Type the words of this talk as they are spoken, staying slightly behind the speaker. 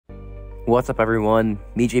What's up everyone,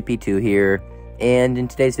 MeJP2 here, and in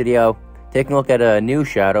today's video, taking a look at a new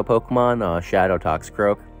Shadow Pokemon, Shadow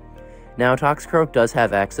Toxicroak. Now, Toxicroak does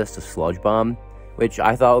have access to Sludge Bomb, which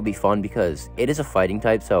I thought would be fun because it is a fighting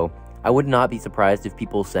type, so I would not be surprised if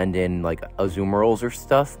people send in, like, Azumarill or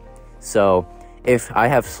stuff. So, if I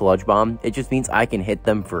have Sludge Bomb, it just means I can hit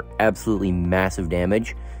them for absolutely massive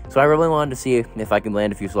damage, so I really wanted to see if I can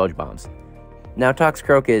land a few Sludge Bombs. Now,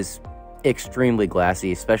 Toxicroak is extremely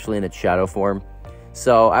glassy, especially in its shadow form,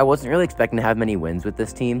 so I wasn't really expecting to have many wins with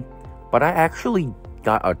this team, but I actually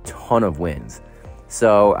got a ton of wins.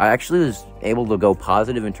 So I actually was able to go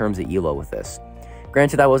positive in terms of elo with this.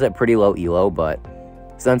 Granted, I was at pretty low elo, but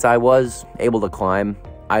since I was able to climb,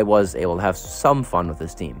 I was able to have some fun with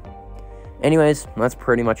this team. Anyways, that's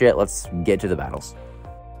pretty much it. Let's get to the battles.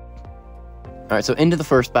 Alright, so into the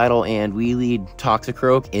first battle, and we lead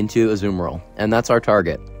Toxicroak into Azumarill, and that's our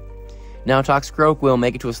target. Now, Toxicroak will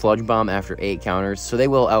make it to a Sludge Bomb after 8 counters, so they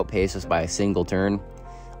will outpace us by a single turn.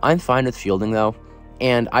 I'm fine with shielding, though,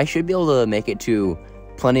 and I should be able to make it to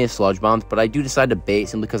plenty of Sludge Bombs, but I do decide to bait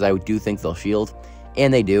simply because I do think they'll shield,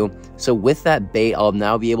 and they do. So with that bait, I'll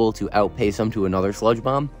now be able to outpace them to another Sludge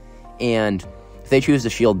Bomb, and if they choose to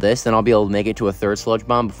shield this, then I'll be able to make it to a third Sludge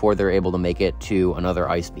Bomb before they're able to make it to another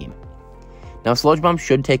Ice Beam. Now, Sludge Bomb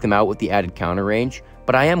should take them out with the added counter range,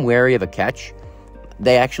 but I am wary of a catch.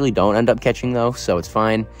 They actually don't end up catching, though, so it's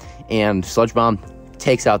fine, and Sludge Bomb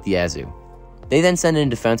takes out the Azu. They then send in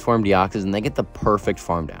Defense Form Deoxys, and they get the perfect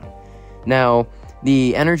farm down. Now,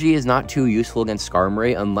 the energy is not too useful against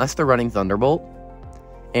Skarmory unless they're running Thunderbolt,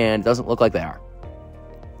 and it doesn't look like they are.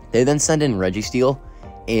 They then send in Registeel,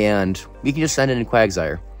 and we can just send in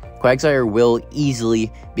Quagsire. Quagsire will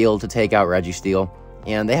easily be able to take out Registeel,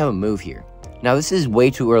 and they have a move here. Now, this is way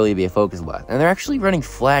too early to be a Focus Blast, and they're actually running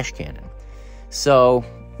Flash Cannon. So,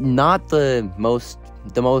 not the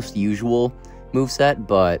most usual moveset,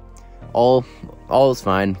 but all is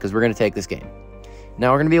fine, because we're going to take this game.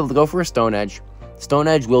 Now, we're going to be able to go for a Stone Edge. Stone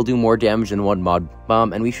Edge will do more damage than one Mud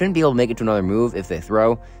Bomb, and we shouldn't be able to make it to another move if they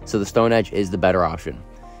throw, so the Stone Edge is the better option.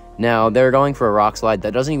 Now, they're going for a Rock Slide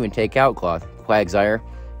that doesn't even take out Quagsire,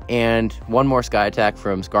 and one more Sky Attack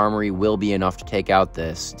from Skarmory will be enough to take out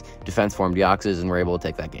this Defense Form Deoxys, and we're able to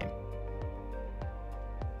take that game.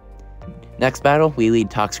 Next battle, we lead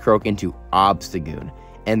Toxicroak into Obstagoon,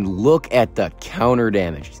 and look at the counter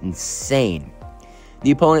damage. It's insane. The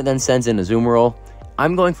opponent then sends in Azumarill.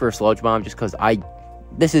 I'm going for a Sludge Bomb just because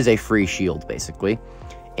this is a free shield, basically.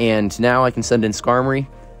 And now I can send in Skarmory,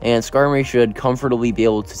 and Skarmory should comfortably be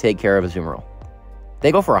able to take care of Azumarill.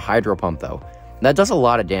 They go for a Hydro Pump, though. That does a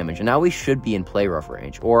lot of damage, and now we should be in Play Rough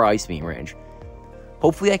range, or Ice Beam range.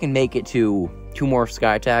 Hopefully I can make it to 2 more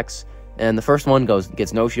Sky Attacks, and the first one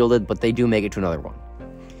gets no shielded, but they do make it to another one.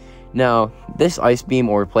 Now, this Ice Beam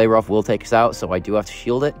or Play Rough will take us out, so I do have to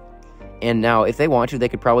shield it. And now, if they want to, they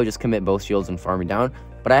could probably just commit both shields and farm me down,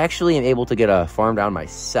 but I actually am able to get a farm down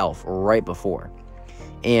myself right before.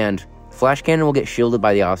 And Flash Cannon will get shielded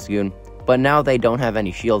by the Obstagoon, but now they don't have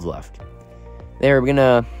any shields left. They're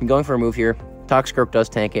going for a move here. Toxicroak does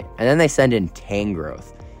tank it, and then they send in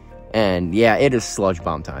Tangrowth. And yeah, it is Sludge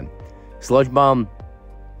Bomb time. Sludge Bomb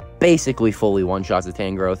basically fully one-shots the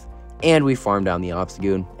Tangrowth, and we farm down the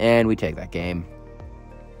Obstagoon, and we take that game.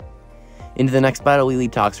 Into the next battle, we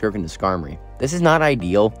lead Toxicroak into Skarmory. This is not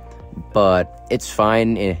ideal, but it's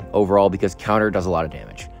fine overall because counter does a lot of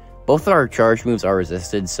damage. Both of our charge moves are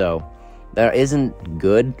resisted, so that isn't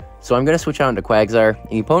good. So I'm going to switch out into Quagsire,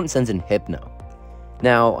 and the opponent sends in Hypno.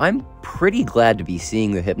 Now, I'm pretty glad to be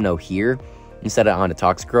seeing the Hypno here instead of onto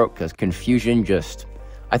Toxicroak, because Confusion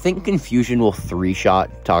I think Confusion will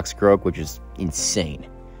 3-shot Toxicroak, which is insane.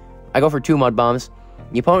 I go for 2 Mud Bombs.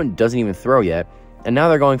 The opponent doesn't even throw yet, and now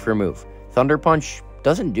they're going for a move. Thunder Punch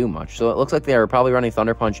doesn't do much, so it looks like they are probably running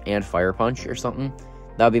Thunder Punch and Fire Punch or something.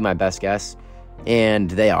 That would be my best guess, and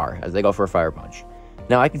they are, as they go for a Fire Punch.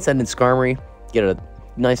 Now I can send in Skarmory, get a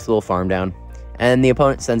nice little farm down, and the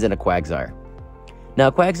opponent sends in a Quagsire. Now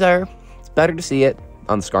Quagsire, it's better to see it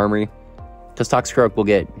on the Skarmory, because Toxicroak will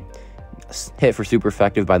get hit for super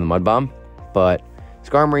effective by the Mud Bomb, but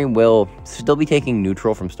Skarmory will still be taking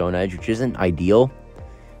neutral from Stone Edge, which isn't ideal,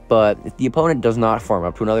 but if the opponent does not farm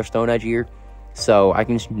up to another Stone Edge here, so I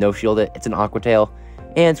can just no-shield it. It's an Aqua Tail,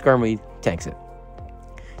 and Skarmory tanks it.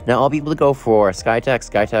 Now I'll be able to go for a Sky Attack.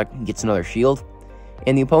 Sky Attack gets another shield,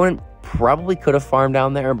 and the opponent probably could have farmed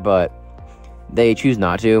down there, but they choose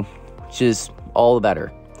not to, which is all the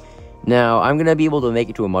better. Now, I'm going to be able to make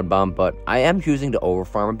it to a Mud Bomb, but I am choosing to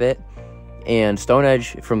overfarm a bit, and Stone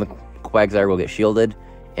Edge from the Quagsire will get shielded,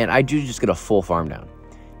 and I do just get a full farm down.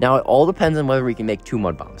 Now, it all depends on whether we can make 2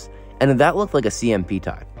 Mud Bombs, and that looked like a CMP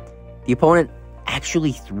tie. The opponent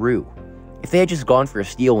actually threw. If they had just gone for a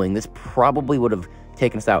Steel Wing, this probably would have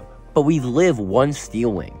taken us out. But we live one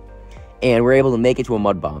Steel Wing, and we're able to make it to a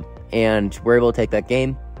Mud Bomb. And we're able to take that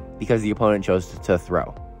game because the opponent chose to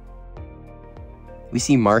throw. We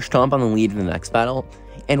see Marshtomp on the lead in the next battle,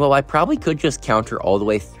 and while I probably could just counter all the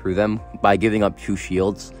way through them by giving up 2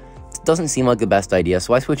 shields, it doesn't seem like the best idea,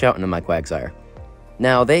 so I switch out into my Quagsire.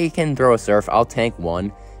 Now, they can throw a Surf, I'll tank 1,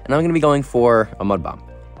 and I'm going to be going for a Mud Bomb.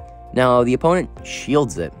 Now, the opponent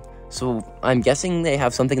shields it, so I'm guessing they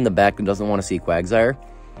have something in the back that doesn't want to see Quagsire,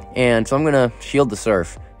 and so I'm going to shield the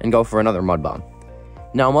Surf and go for another Mud Bomb.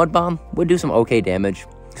 Now, Mud Bomb would do some okay damage,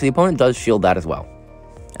 because the opponent does shield that as well.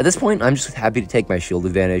 At this point, I'm just happy to take my shield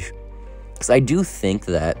advantage, because I do think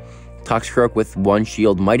that Toxicroak with 1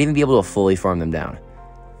 shield might even be able to fully farm them down.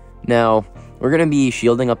 Now, we're going to be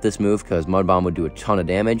shielding up this move because Mud Bomb would do a ton of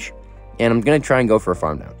damage, and I'm going to try and go for a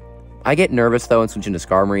farm down. I get nervous though and switch into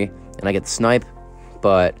Skarmory, and I get the Snipe,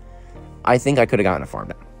 but I think I could have gotten a farm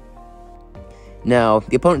down. Now,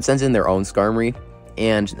 the opponent sends in their own Skarmory,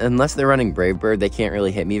 and unless they're running Brave Bird, they can't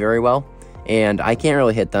really hit me very well, and I can't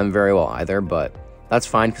really hit them very well either, but that's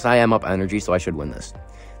fine because I am up energy, so I should win this.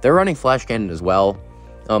 They're running Flash Cannon as well.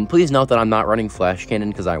 Please note that I'm not running Flash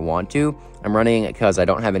Cannon because I want to. I'm running it because I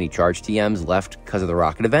don't have any charge TMs left because of the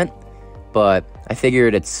Rocket event. But I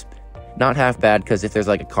figured it's not half bad because if there's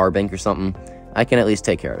like a Carbink or something, I can at least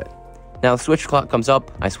take care of it. Now, the switch clock comes up.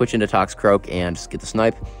 I switch into Toxicroak and just get the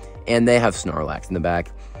Snipe. And they have Snorlax in the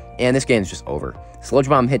back. And this game's just over. Sludge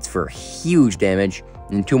Bomb hits for huge damage.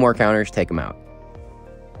 And 2 more counters take them out.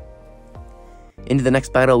 Into the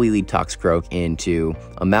next battle, we lead Toxicroak into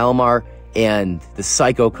a Malamar, and the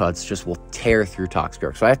Psycho Cuts just will tear through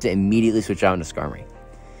Toxicroak, so I have to immediately switch out into Skarmory.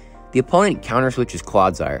 The opponent counter-switches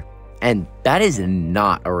Clodsire, and that is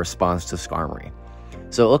not a response to Skarmory.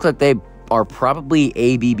 So it looks like they are probably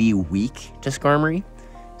ABB weak to Skarmory,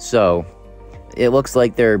 so it looks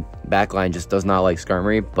like their backline just does not like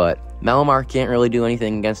Skarmory, but Malamar can't really do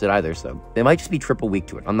anything against it either, so they might just be triple weak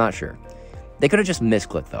to it, I'm not sure. They could have just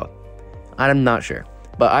misclicked though. I'm not sure.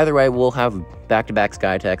 But either way, we'll have back-to-back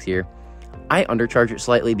Sky Attacks here. I undercharge it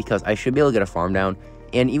slightly because I should be able to get a farm down.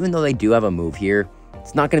 And even though they do have a move here,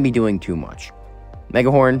 it's not going to be doing too much. Mega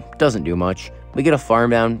Horn doesn't do much. We get a farm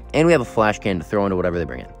down, and we have a Flash Cannon to throw into whatever they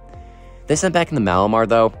bring in. They sent back in the Malamar,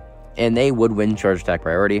 though, and they would win charge attack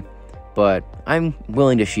priority. But I'm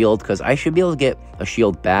willing to shield because I should be able to get a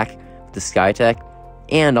shield back with the Sky Attack,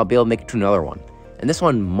 and I'll be able to make it to another one. And this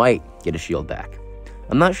one might get a shield back.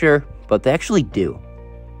 I'm not sure, but they actually do.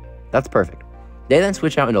 That's perfect. They then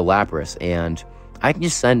switch out into Lapras, and I can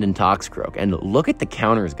just send in Toxicroak, and look at the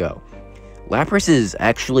counters go. Lapras is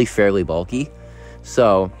actually fairly bulky,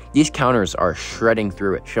 so these counters are shredding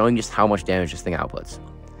through it, showing just how much damage this thing outputs.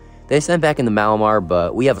 They send back in the Malamar,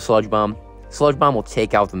 but we have a Sludge Bomb. Sludge Bomb will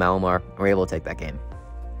take out the Malamar, and we're able to take that game.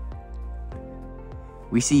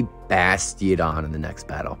 We see Bastiodon in the next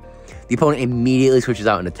battle. The opponent immediately switches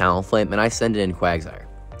out into Talonflame, and I send it in Quagsire.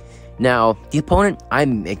 Now, the opponent,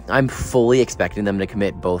 I'm fully expecting them to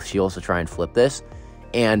commit both shields to try and flip this,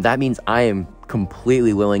 and that means I am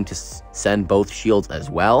completely willing to send both shields as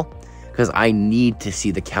well, because I need to see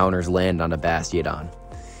the counters land on a Bastiodon.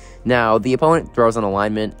 Now, the opponent throws on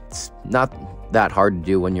alignment. It's not that hard to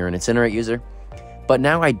do when you're an Incinerate user, but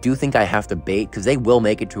now I do think I have to bait, because they will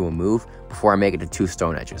make it to a move before I make it to 2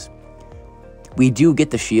 Stone Edges. We do get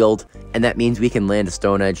the shield, and that means we can land a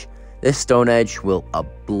Stone Edge. This Stone Edge will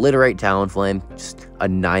obliterate Talonflame, just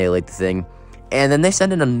annihilate the thing, and then they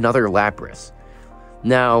send in another Lapras.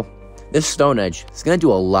 Now, this Stone Edge is going to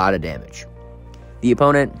do a lot of damage. The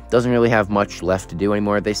opponent doesn't really have much left to do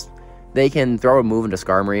anymore. They can throw a move into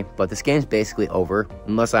Skarmory, but this game's basically over,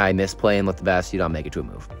 unless I misplay and let the Bastiodon make it to a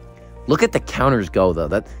move. Look at the counters go, though.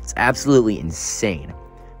 That's absolutely insane.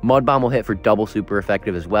 Mud Bomb will hit for double super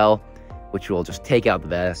effective as well, which will just take out the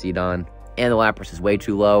Bastiodon. And the Lapras is way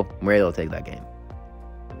too low, and we're able to take that game.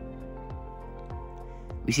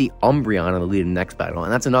 We see Umbreon in the lead in the next battle,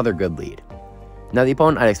 and that's another good lead. Now, the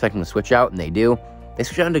opponent, I'd expect them to switch out, and they do. They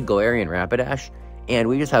switch out into Galarian Rapidash, and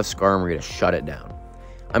we just have Skarmory to shut it down.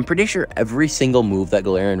 I'm pretty sure every single move that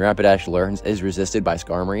Galarian Rapidash learns is resisted by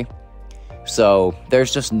Skarmory, so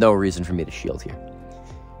there's just no reason for me to shield here.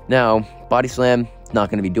 Now, Body Slam, not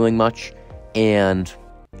going to be doing much, and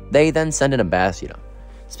they then send in a Bastiodon.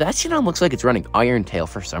 Bastiodon looks like it's running Iron Tail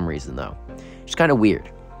for some reason, though. It's kind of weird.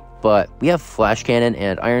 But we have Flash Cannon,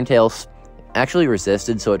 and Iron Tail's actually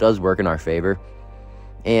resisted, so it does work in our favor.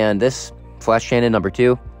 And this Flash Cannon number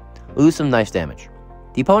 2 lose some nice damage.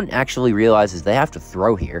 The opponent actually realizes they have to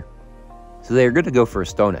throw here, so they're good to go for a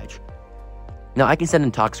Stone Edge. Now, I can send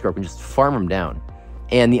in Toxicroak and just farm him down.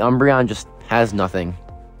 and the Umbreon just has nothing.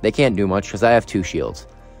 They can't do much because I have 2 shields.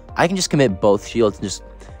 I can just commit both shields and just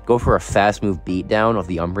go for a fast move beatdown of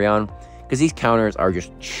the Umbreon, because these counters are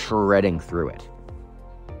just shredding through it.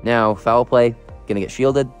 Now, foul play, gonna get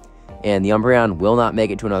shielded, and the Umbreon will not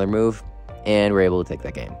make it to another move, and we're able to take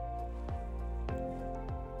that game.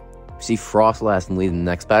 See Frostlast and lead in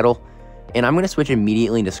the next battle, and I'm gonna switch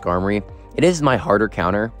immediately into Skarmory. It is my harder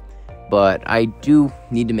counter, but I do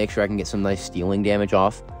need to make sure I can get some nice stealing damage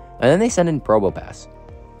off. And then they send in Probopass.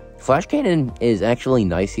 Flash Cannon is actually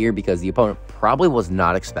nice here because the opponent probably was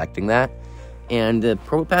not expecting that. And the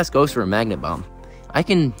Probopass goes for a Magnet Bomb. I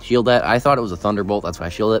can shield that. I thought it was a Thunderbolt, that's why I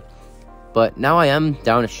shield it. But now I am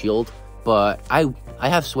down a shield, but I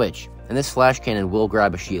have Switch, and this Flash Cannon will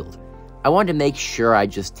grab a shield. I wanted to make sure I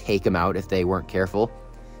just take them out if they weren't careful,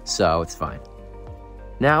 so it's fine.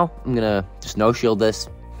 Now, I'm going to just no-shield this.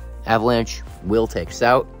 Avalanche will take us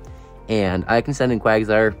out, and I can send in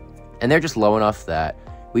Quagsire, and they're just low enough that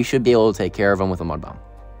we should be able to take care of them with a Mud Bomb.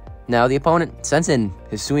 Now, the opponent sends in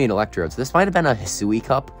Hisui and Electrodes. This might have been a Hisui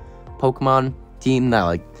Cup Pokemon team that,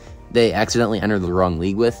 like, they accidentally entered the wrong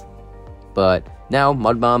league with. But now,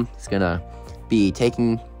 Mud Bomb is going to be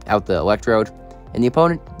taking out the Electrode, and the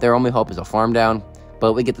opponent, their only hope is a farm down,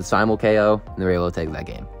 but we get the Simul KO, and they're able to take that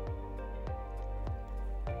game.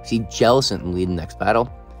 See Jellicent lead in the next battle.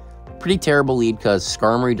 Pretty terrible lead because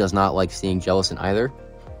Skarmory does not like seeing Jellicent either.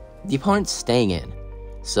 The opponent's staying in,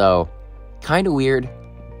 so kind of weird,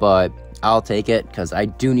 but I'll take it because I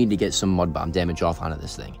do need to get some Mud Bomb damage off onto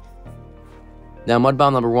this thing. Now Mud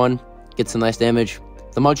Bomb number 1 gets some nice damage.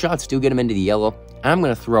 The Mud Shots do get him into the yellow, and I'm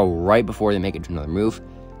going to throw right before they make it to another move.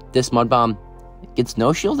 This Mud Bomb gets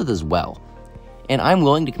no shielded as well, and I'm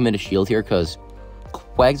willing to commit a shield here because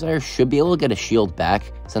Quagsire should be able to get a shield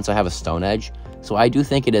back since I have a Stone Edge, so I do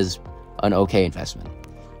think it is an okay investment.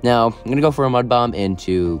 Now, I'm going to go for a Mud Bomb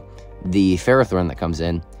into the Ferrothorn that comes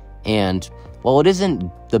in, and while it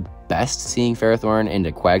isn't the best seeing Ferrothorn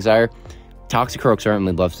into Quagsire, Toxicroak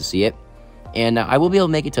certainly loves to see it, and I will be able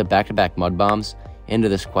to make it to back-to-back Mud Bombs into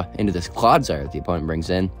this Clodsire that the opponent brings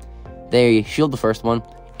in. They shield the first one,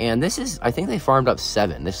 and this is, I think they farmed up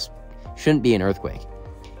 7. This shouldn't be an Earthquake.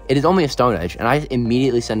 It is only a Stone Edge, and I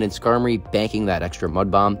immediately send in Skarmory, banking that extra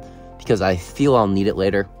Mud Bomb, because I feel I'll need it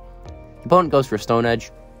later. The opponent goes for Stone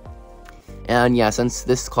Edge, and yeah, since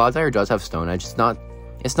this Clodsire does have Stone Edge, it's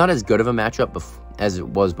not as good of a matchup as it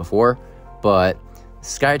was before, but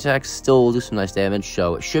Sky Attack still will do some nice damage,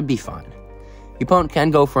 so it should be fine. The opponent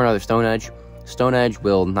can go for another Stone Edge. Stone Edge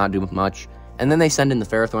will not do much, and then they send in the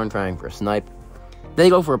Ferrothorn trying for a Snipe. They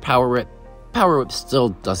go for a Power Whip. Power Whip still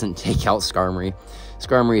doesn't take out Skarmory.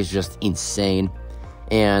 Skarmory is just insane.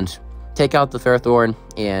 And take out the Ferrothorn,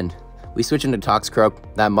 and we switch into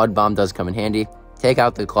Toxicroak. That Mud Bomb does come in handy. Take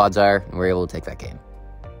out the Clodsire, and we're able to take that game.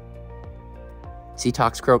 See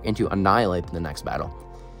Toxicroak into Annihilate in the next battle.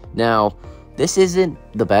 Now, this isn't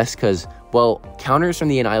the best because, well, counters from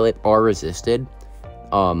the Annihilate are resisted.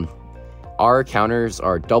 Our counters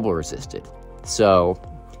are double resisted. So,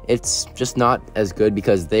 it's just not as good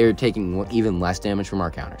because they're taking even less damage from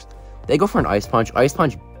our counters. They go for an Ice Punch. Ice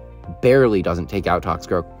Punch barely doesn't take out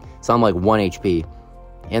Toxicroak. So I'm like 1 HP.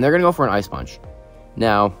 And they're going to go for an Ice Punch.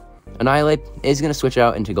 Now, Annihilate is going to switch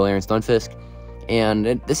out into Galarian Stunfisk.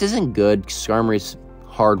 And this isn't good. Skarmory's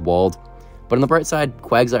hard-walled. But on the bright side,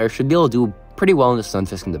 Quagsire should be able to do pretty well into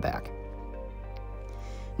Stunfisk in the back.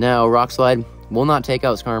 Now, Rock Slide will not take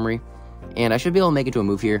out Skarmory. And I should be able to make it to a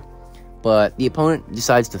move here. But the opponent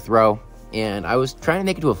decides to throw. And I was trying to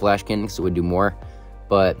make it to a Flash Cannon because it would do more.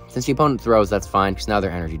 But since the opponent throws, that's fine because now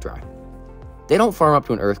they're energy dry. They don't farm up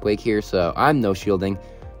to an Earthquake here, so I'm no shielding.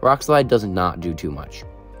 Rock Slide does not do too much.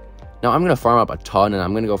 Now I'm going to farm up a ton, and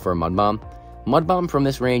I'm going to go for a Mud Bomb. Mud Bomb from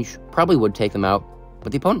this range probably would take them out,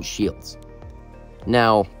 but the opponent shields.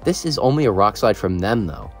 Now, this is only a Rock Slide from them,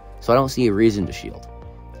 though, so I don't see a reason to shield.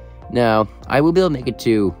 Now, I will be able to make it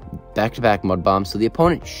to back-to-back Mud Bombs, so the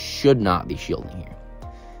opponent should not be shielding here.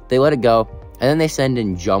 They let it go, and then they send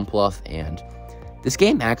in Jumpluff, and this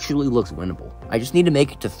game actually looks winnable. I just need to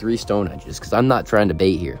make it to 3 Stone Edges, because I'm not trying to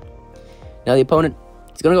bait here. Now, the opponent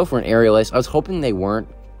is going to go for an Aerial Ace. I was hoping they weren't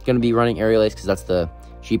going to be running Aerial Ace, because that's the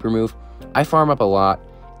cheaper move. I farm up a lot,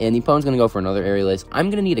 and the opponent's going to go for another Aerial Ace. I'm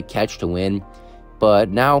going to need a catch to win, but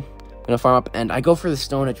now I'm going to farm up, and I go for the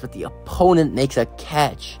Stone Edge, but the opponent makes a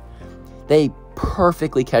catch. They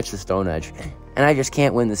perfectly catch the Stone Edge, and I just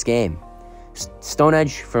can't win this game. Stone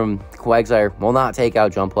Edge from Quagsire will not take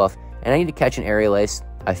out Jumpluff, and I need to catch an Aerial Ace.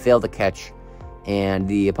 I failed to catch, and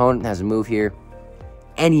the opponent has a move here.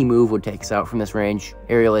 Any move would take us out from this range.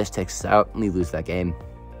 Aerial Ace takes us out, and we lose that game.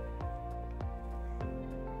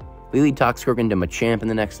 We lead Toxicroak into Machamp in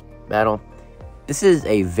the next battle. This is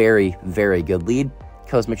a very, very good lead,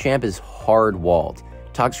 because Machamp is hard-walled.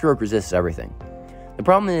 Toxicroak resists everything. The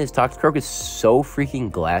problem is Toxicroak is so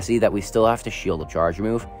freaking glassy that we still have to shield a charge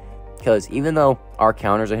move, because even though our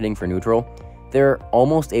counters are hitting for neutral, they're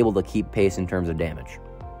almost able to keep pace in terms of damage.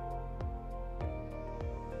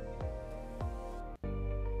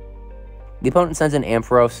 The opponent sends in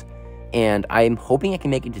Ampharos, and I'm hoping I can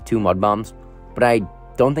make it to 2 Mud Bombs, but I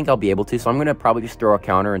don't think I'll be able to, so I'm going to probably just throw a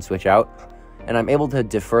counter and switch out, and I'm able to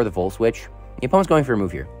defer the Volt Switch. The opponent's going for a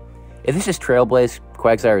move here. If this is Trailblaze,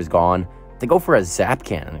 Quagsire is gone. They go for a Zap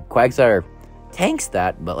Cannon. Quagsire tanks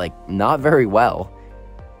that, but like not very well.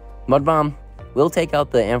 Mud Bomb will take out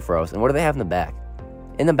the Ampharos, and what do they have in the back?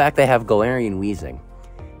 In the back they have Galarian Weezing,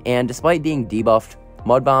 and despite being debuffed,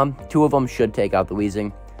 Mud Bomb, 2 of them should take out the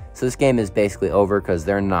Weezing. So this game is basically over because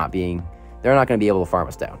they're not going to be able to farm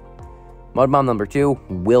us down. Mud Bomb number 2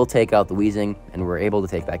 will take out the Weezing, and we're able to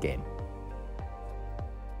take that game.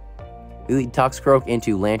 We lead Toxicroak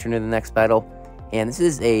into Lantern in the next battle, and this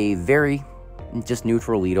is a very just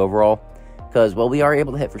neutral lead overall, because while we are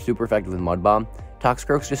able to hit for super effective with Mud Bomb,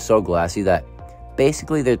 Toxicroak's just so glassy that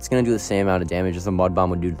basically it's going to do the same amount of damage as the Mud Bomb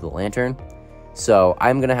would do to the Lantern, so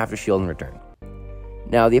I'm going to have to shield in return.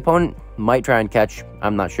 Now, the opponent might try and catch,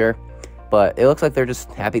 I'm not sure, but it looks like they're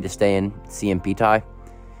just happy to stay in CMP tie,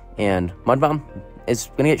 and Mud Bomb is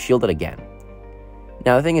going to get shielded again.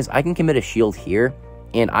 Now, the thing is, I can commit a shield here,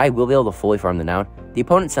 and I will be able to fully farm them down. The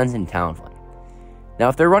opponent sends in Talonflame. Now,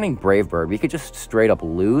 if they're running Brave Bird, we could just straight up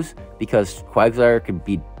lose, because Quagsire could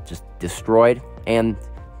be just destroyed, and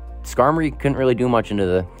Skarmory couldn't really do much into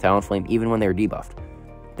the Talonflame, even when they were debuffed.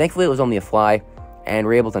 Thankfully, it was only a fly, and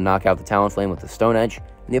we're able to knock out the Talonflame with the Stone Edge,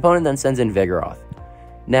 and the opponent then sends in Vigoroth.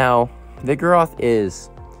 Now, Vigoroth is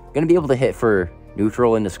going to be able to hit for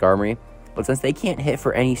neutral into Skarmory, but since they can't hit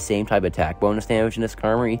for any same type attack bonus damage into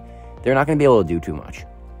Skarmory, they're not going to be able to do too much.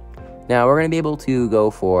 Now, we're going to be able to go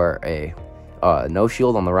for a no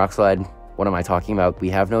shield on the Rock Slide. What am I talking about? We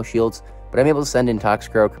have no shields, but I'm able to send in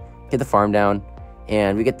Toxicroak, get the farm down,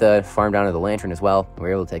 and we get the farm down of the Lantern as well, and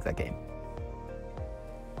we're able to take that game.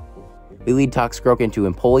 We lead Toxicroak into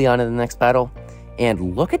Empoleon in the next battle,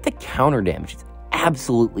 and look at the counter damage. It's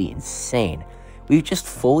absolutely insane. We've just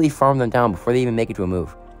fully farmed them down before they even make it to a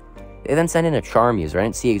move. They then send in a Charm-User. I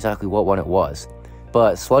didn't see exactly what one it was,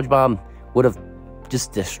 but Sludge Bomb would have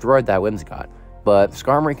just destroyed that Whimsicott, but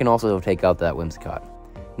Skarmory can also take out that Whimsicott.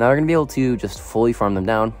 Now they're going to be able to just fully farm them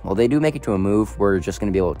down. Well, they do make it to a move, we're just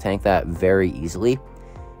going to be able to tank that very easily,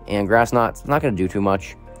 and Grass Knot's not going to do too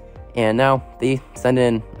much. And now they send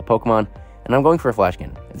in a Pokemon, and I'm going for a Flash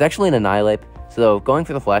Cannon. It's actually an Annihilate, so going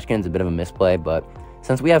for the Flash Cannon is a bit of a misplay, but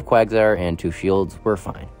since we have Quagsire and 2 shields, we're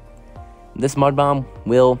fine. This Mud Bomb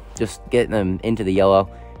will just get them into the yellow,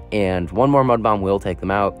 and 1 more Mud Bomb will take them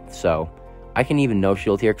out, so I can even no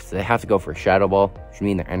shield here because they have to go for a Shadow Ball, which would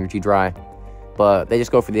mean their energy dry, but they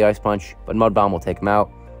just go for the Ice Punch, but Mud Bomb will take them out,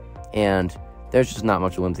 and there's just not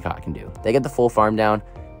much Whimsicott can do. They get the full farm down,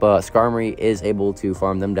 but Skarmory is able to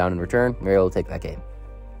farm them down in return. We're able to take that game.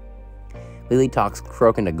 We lead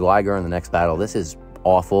Toxicroak into Gligar in the next battle. This is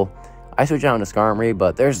awful. I switch out into Skarmory,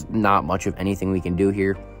 but there's not much of anything we can do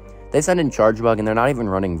here. They send in Charge Bug, and they're not even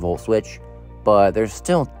running Volt Switch, but there's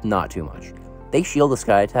still not too much. They shield the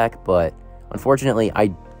Sky Attack, but unfortunately, I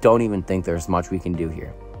don't even think there's much we can do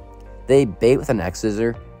here. They bait with an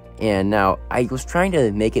X-Scissor, and now I was trying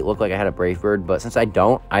to make it look like I had a Brave Bird, but since I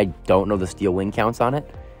don't know the Steel Wing counts on it,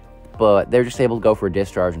 but they're just able to go for a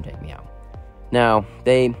Discharge and take me out. Now,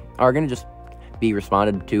 they are going to just be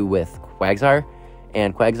responded to with Quagsire,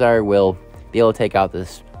 and Quagsire will be able to take out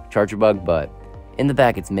this Charger Bug, but in the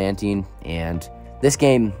back it's Mantine, and this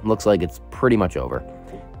game looks like it's pretty much over.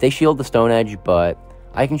 They shield the Stone Edge, but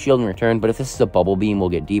I can shield in return, but if this is a Bubble Beam, we'll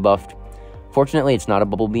get debuffed. Fortunately, it's not a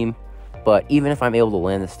Bubble Beam, but even if I'm able to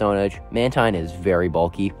land the Stone Edge, Mantine is very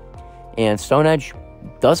bulky, and Stone Edge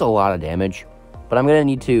does a lot of damage, but I'm going to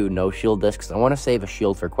need to no-shield this because I want to save a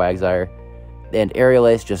shield for Quagsire, and Aerial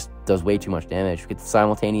Ace just does way too much damage. We get the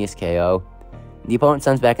simultaneous KO. The opponent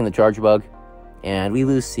sends back in the Charge Bug, and we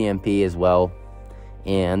lose CMP as well,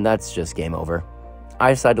 and that's just game over. I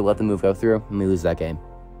decided to let the move go through, and we lose that game.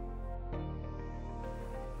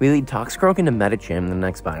 We lead Toxicroak into Medicham in the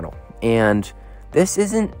next battle, and this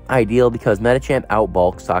isn't ideal because Medicham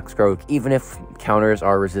outbulks Toxicroak even if counters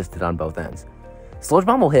are resisted on both ends. Sludge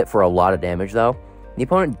Bomb will hit for a lot of damage though. The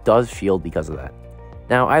opponent does shield because of that.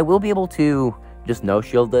 Now I will be able to just no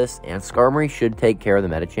shield this, and Skarmory should take care of the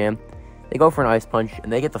Medicham. They go for an Ice Punch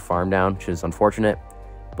and they get the farm down, which is unfortunate,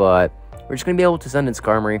 but we're just going to be able to send in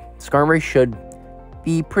Skarmory. Skarmory should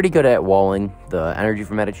be pretty good at walling the energy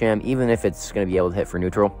from Medicham, even if it's going to be able to hit for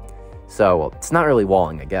neutral. So, well, it's not really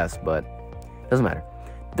walling, I guess, but it doesn't matter.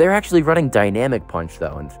 They're actually running Dynamic Punch,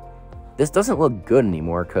 though, and this doesn't look good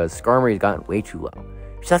anymore because Skarmory's gotten way too low.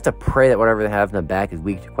 You just have to pray that whatever they have in the back is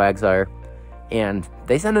weak to Quagsire. And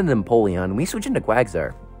they send in Empoleon, and we switch into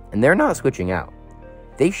Quagsire, and they're not switching out.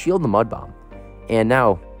 They shield the Mud Bomb. And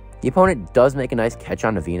now, the opponent does make a nice catch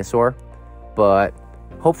on the Venusaur, but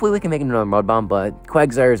hopefully we can make another Mud Bomb, but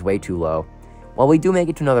Quagsire is way too low. While we do make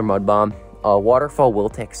it to another Mud Bomb, a Waterfall will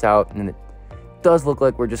take us out, and it does look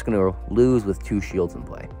like we're just going to lose with 2 shields in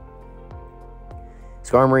play.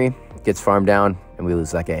 Skarmory gets farmed down, and we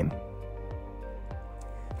lose that game.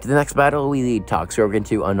 To the next battle, we lead Toxicroak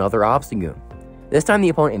into another Obstagoon. This time the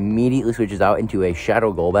opponent immediately switches out into a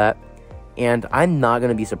Shadow Golbat, and I'm not going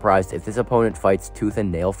to be surprised if this opponent fights Tooth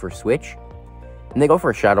and Nail for switch, and they go for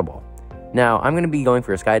a Shadow Ball. Now, I'm going to be going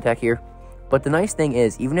for a Sky Attack here, but the nice thing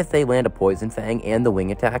is, even if they land a Poison Fang and the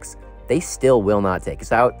Wing Attacks, they still will not take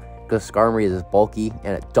us out, because Skarmory is bulky,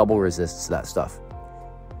 and it double resists that stuff.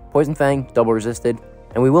 Poison Fang, double resisted,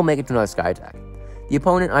 and we will make it to another Sky Attack. The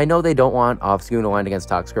opponent, I know they don't want Obstagoon aligned against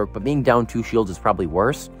Toxicroak, but being down 2 shields is probably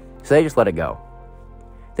worse, so they just let it go.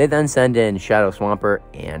 They then send in Shadow Swampert,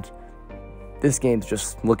 and this game's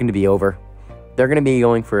just looking to be over. They're going to be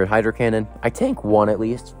going for a Hydro Cannon. I tank 1 at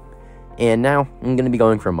least, and now I'm going to be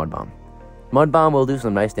going for a Mud Bomb. Mud Bomb will do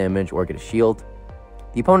some nice damage or get a shield.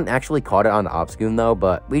 The opponent actually caught it on the Obstagoon though,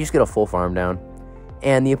 but we just get a full farm down.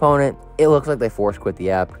 And the opponent, it looks like they force quit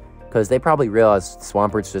the app, because they probably realized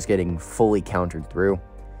Swampert's just getting fully countered through.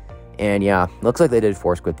 And yeah, looks like they did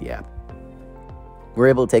force quit the app. We're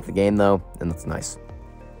able to take the game though, and that's nice.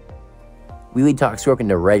 We lead Toxicroak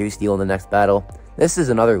into Registeel in the next battle. This is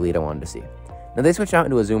another lead I wanted to see. Now they switched out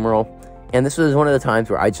into Azumarill, and this was one of the times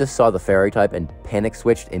where I just saw the Fairy type and panic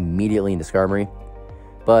switched immediately into Skarmory.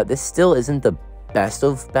 But this still isn't the best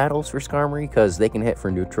of battles for Skarmory, because they can hit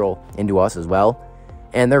for neutral into us as well,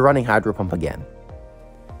 and they're running Hydro Pump again.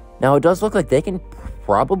 Now it does look like they can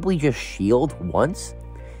probably just shield once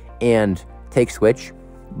and take switch,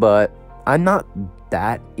 but I'm not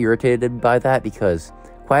that irritated by that because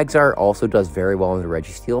Quagsire also does very well in the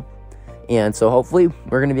Registeel, and so hopefully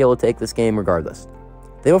we're going to be able to take this game regardless.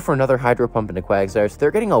 They go for another Hydro Pump into Quagsire, so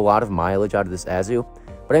they're getting a lot of mileage out of this Azu,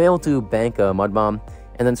 but I'm able to bank a Mud Bomb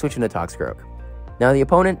and then switch into Toxicroak. Now the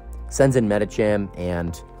opponent sends in Medicham,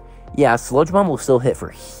 and yeah, Sludge Bomb will still hit for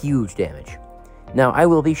huge damage. Now I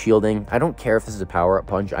will be shielding. I don't care if this is a power-up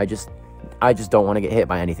punch, I just don't want to get hit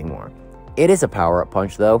by anything more. It is a power-up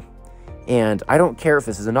punch though, and I don't care if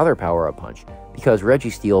this is another power-up punch, because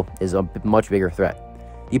Registeel is a much bigger threat.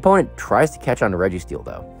 The opponent tries to catch on to Registeel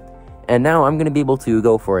though, and now I'm going to be able to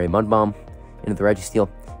go for a Mud Bomb into the Registeel,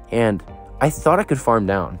 and I thought I could farm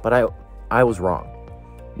down, but I was wrong.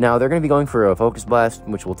 Now they're going to be going for a Focus Blast,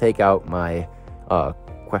 which will take out my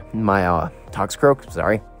Toxicroak,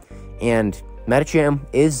 sorry, and Medicham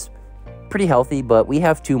is pretty healthy, but we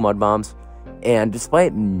have 2 Mud Bombs, and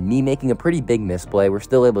despite me making a pretty big misplay, we're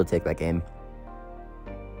still able to take that game.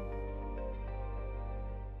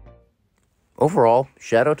 Overall,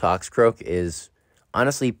 Shadow Toxicroak is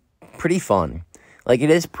honestly pretty fun. Like,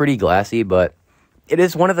 it is pretty glassy, but it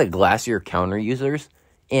is one of the glassier counter users,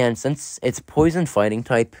 and since its poison fighting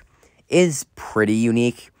type is pretty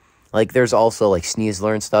unique, like there's also like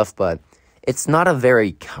Sneasler and stuff, but it's not a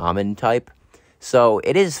very common type, so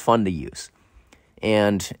it is fun to use.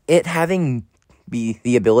 And it having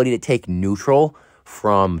the ability to take neutral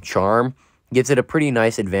from Charm gives it a pretty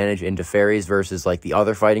nice advantage into fairies versus like the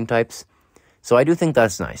other fighting types. So I do think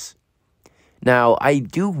that's nice. Now, I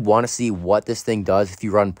do want to see what this thing does if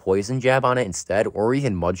you run Poison Jab on it instead, or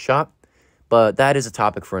even Mud Shot, but that is a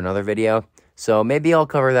topic for another video, so maybe I'll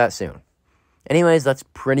cover that soon. Anyways, that's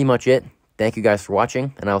pretty much it. Thank you guys for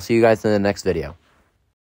watching, and I'll see you guys in the next video.